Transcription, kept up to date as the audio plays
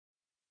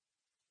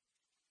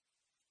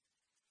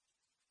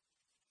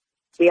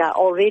We are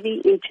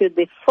already into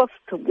the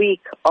 5th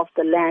week of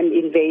the land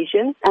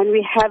invasion, and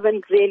we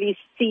haven't really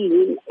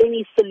seen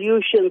any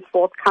solutions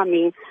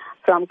forthcoming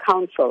from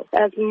council.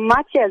 As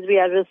much as we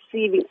are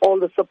receiving all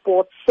the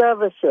support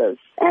services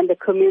and the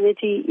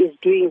community is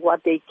doing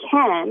what they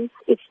can,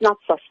 it's not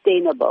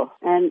sustainable.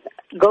 And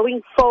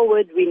going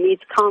forward, we need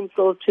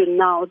council to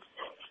now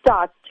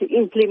start to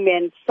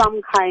implement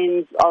some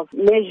kinds of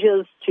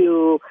measures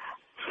to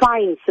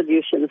find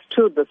solutions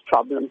to this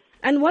problem.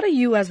 And what are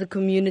you as the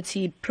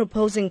community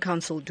proposing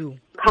council do?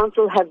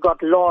 Council have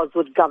got laws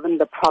which govern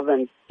the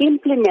province.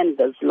 Implement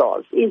those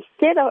laws.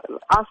 Instead of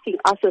asking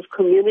us as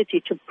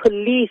community to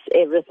police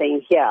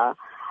everything here,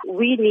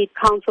 we need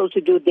council to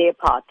do their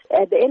part.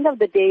 At the end of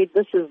the day,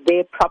 this is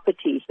their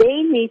property.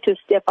 They need to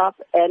step up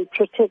and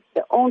protect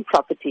their own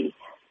property.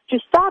 To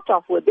start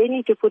off with, they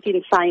need to put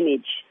in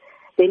signage.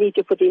 They need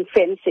to put in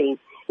fencing.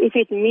 If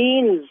it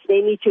means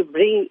they need to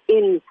bring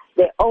in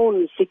their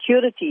own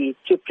security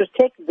to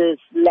protect this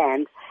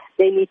land,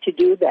 they need to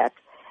do that.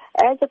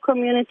 As a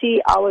community,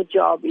 our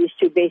job is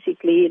to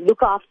basically look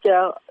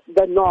after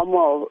the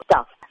normal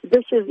stuff.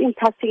 This is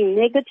impacting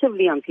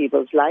negatively on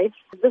people's lives.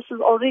 This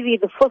is already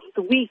the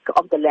 1st week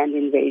of the land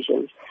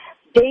invasions.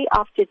 Day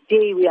after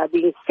day, we are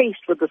being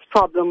faced with this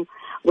problem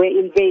where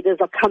invaders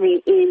are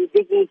coming in,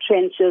 digging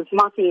trenches,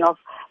 marking off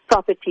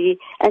property,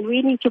 and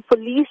we need to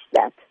police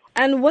that.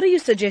 And what are you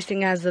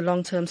suggesting as the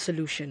long-term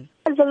solution?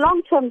 As a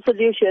long-term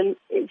solution,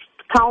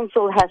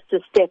 council has to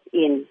step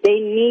in. They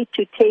need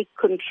to take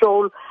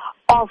control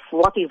of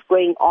what is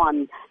going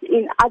on.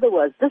 In other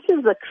words, this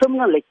is a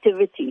criminal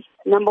activity.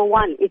 Number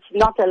one, it's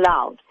not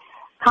allowed.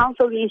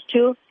 Council needs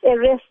to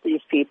arrest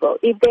these people.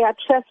 If they are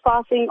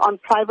trespassing on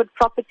private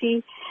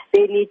property,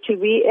 they need to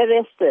be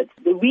arrested.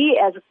 We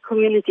as a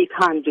community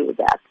can't do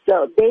that.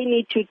 So they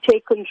need to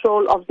take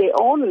control of their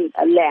own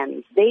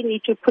lands. They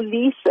need to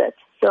police it.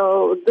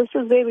 So this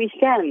is where we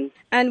stand.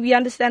 And we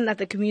understand that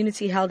the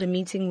community held a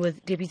meeting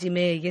with Deputy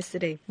Mayor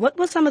yesterday. What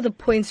were some of the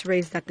points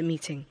raised at the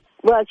meeting?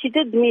 Well, she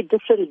did meet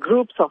different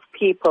groups of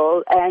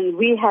people, and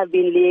we have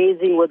been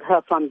liaising with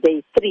her from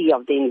day 3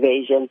 of the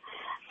invasion.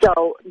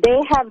 So they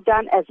have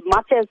done as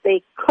much as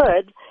they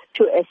could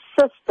to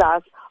assist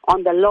us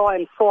on the law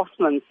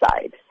enforcement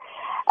side.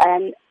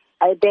 And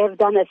they have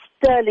done a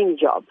sterling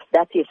job,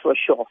 that is for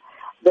sure.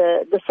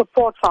 The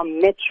support from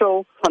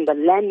Metro, from the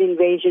land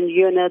invasion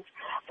units,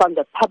 from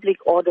the public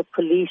order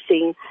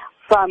policing,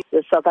 from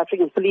the South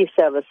African Police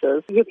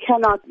Services, you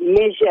cannot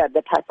measure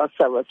the type of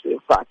service we've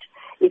got.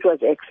 It was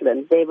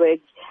excellent. They were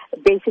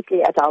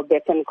basically at our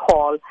beck and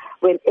call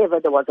whenever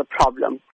there was a problem.